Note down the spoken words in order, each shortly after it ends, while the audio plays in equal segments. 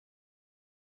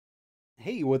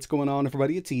Hey, what's going on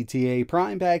everybody? It's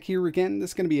ETAPRIME back here again.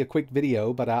 This is going to be a quick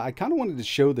video, but I kind of wanted to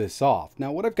show this off.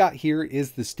 Now what I've got here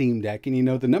is the Steam Deck, and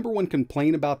the number one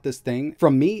complaint about this thing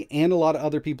from me and a lot of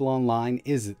other people online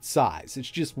is its size.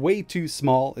 It's just way too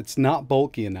small, it's not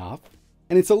bulky enough,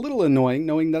 and it's a little annoying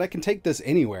knowing that I can take this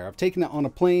anywhere. I've taken it on a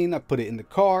plane, I've put it in the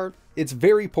car, it's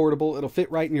very portable, it'll fit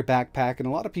right in your backpack, and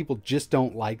a lot of people just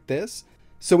don't like this.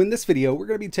 So in this video, we're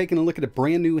going to be taking a look at a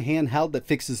brand new handheld that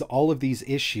fixes all of these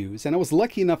issues, and I was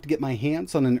lucky enough to get my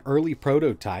hands on an early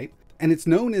prototype, and it's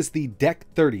known as the Deck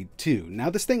 32.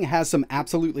 Now this thing has some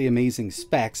absolutely amazing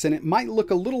specs, and it might look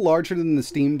a little larger than the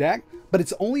Steam Deck, but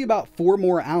it's only about 4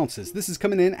 more ounces. This is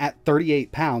coming in at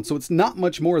 38 pounds, so it's not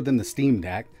much more than the Steam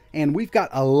Deck, and we've got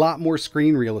a lot more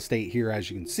screen real estate here, as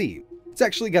you can see. It's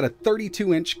actually got a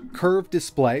 32-inch curved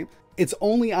display. It's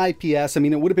only IPS. I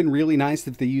mean, it would have been really nice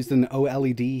if they used an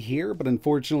OLED here, but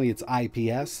unfortunately it's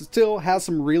IPS. Still has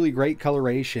some really great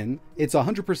coloration. It's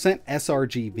 100%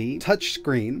 sRGB,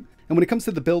 touchscreen. And when it comes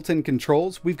to the built-in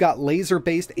controls, we've got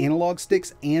laser-based analog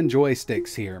sticks and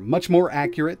joysticks here. Much more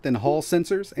accurate than Hall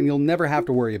sensors, and you'll never have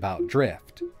to worry about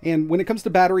drift. And when it comes to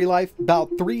battery life,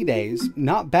 about 3 days.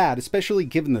 Not bad, especially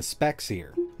given the specs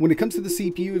here. When it comes to the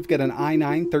CPU, we've got an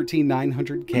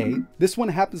i9-13900K. This one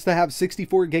happens to have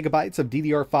 64 gigabytes of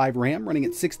DDR5 RAM running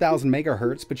at 6000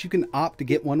 megahertz, but you can opt to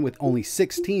get one with only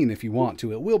 16 if you want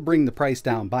to. It will bring the price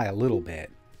down by a little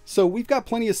bit. So we've got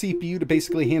plenty of CPU to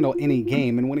basically handle any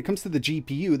game, and when it comes to the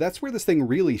GPU, that's where this thing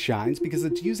really shines because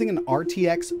it's using an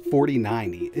RTX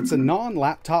 4090. It's a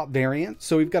non-laptop variant,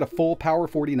 so we've got a full power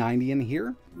 4090 in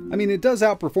here. I mean, it does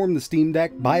outperform the Steam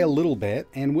Deck by a little bit,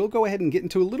 and we'll go ahead and get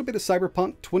into a little bit of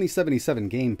Cyberpunk 2077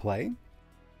 gameplay.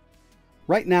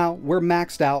 Right now, we're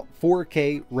maxed out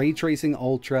 4K Ray Tracing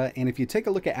Ultra, and if you take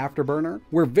a look at Afterburner,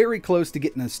 we're very close to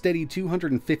getting a steady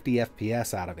 250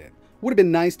 FPS out of it. Would have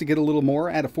been nice to get a little more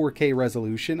at a 4K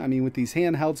resolution. I mean, with these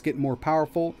handhelds getting more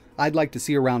powerful, I'd like to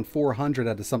see around 400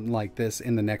 out of something like this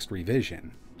in the next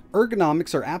revision.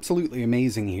 Ergonomics are absolutely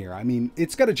amazing here. I mean,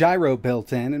 it's got a gyro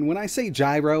built in, and when I say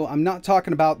gyro, I'm not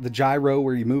talking about the gyro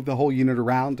where you move the whole unit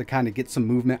around to kind of get some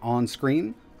movement on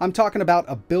screen. I'm talking about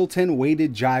a built-in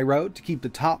weighted gyro to keep the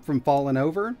top from falling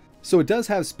over. So it does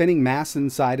have spinning mass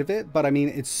inside of it, but I mean,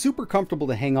 it's super comfortable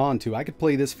to hang on to. I could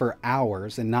play this for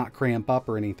hours and not cramp up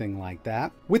or anything like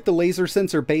that. With the laser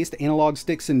sensor based analog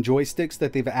sticks and joysticks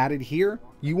that they've added here,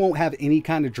 you won't have any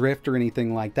kind of drift or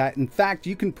anything like that. In fact,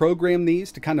 you can program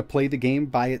these to kind of play the game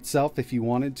by itself if you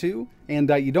wanted to, and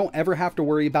you don't ever have to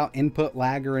worry about input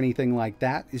lag or anything like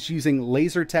that. It's using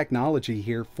laser technology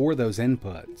here for those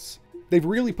inputs. They've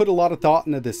really put a lot of thought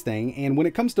into this thing, and when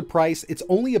it comes to price, it's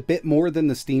only a bit more than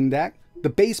the Steam Deck. The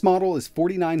base model is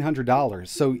 $4,900,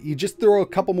 so you just throw a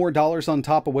couple more dollars on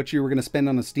top of what you were going to spend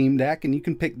on a Steam Deck, and you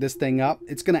can pick this thing up.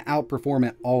 It's going to outperform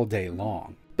it all day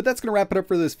long. But that's going to wrap it up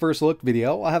for this first look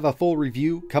video. I'll have a full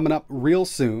review coming up real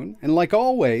soon, and like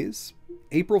always,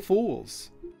 April Fools.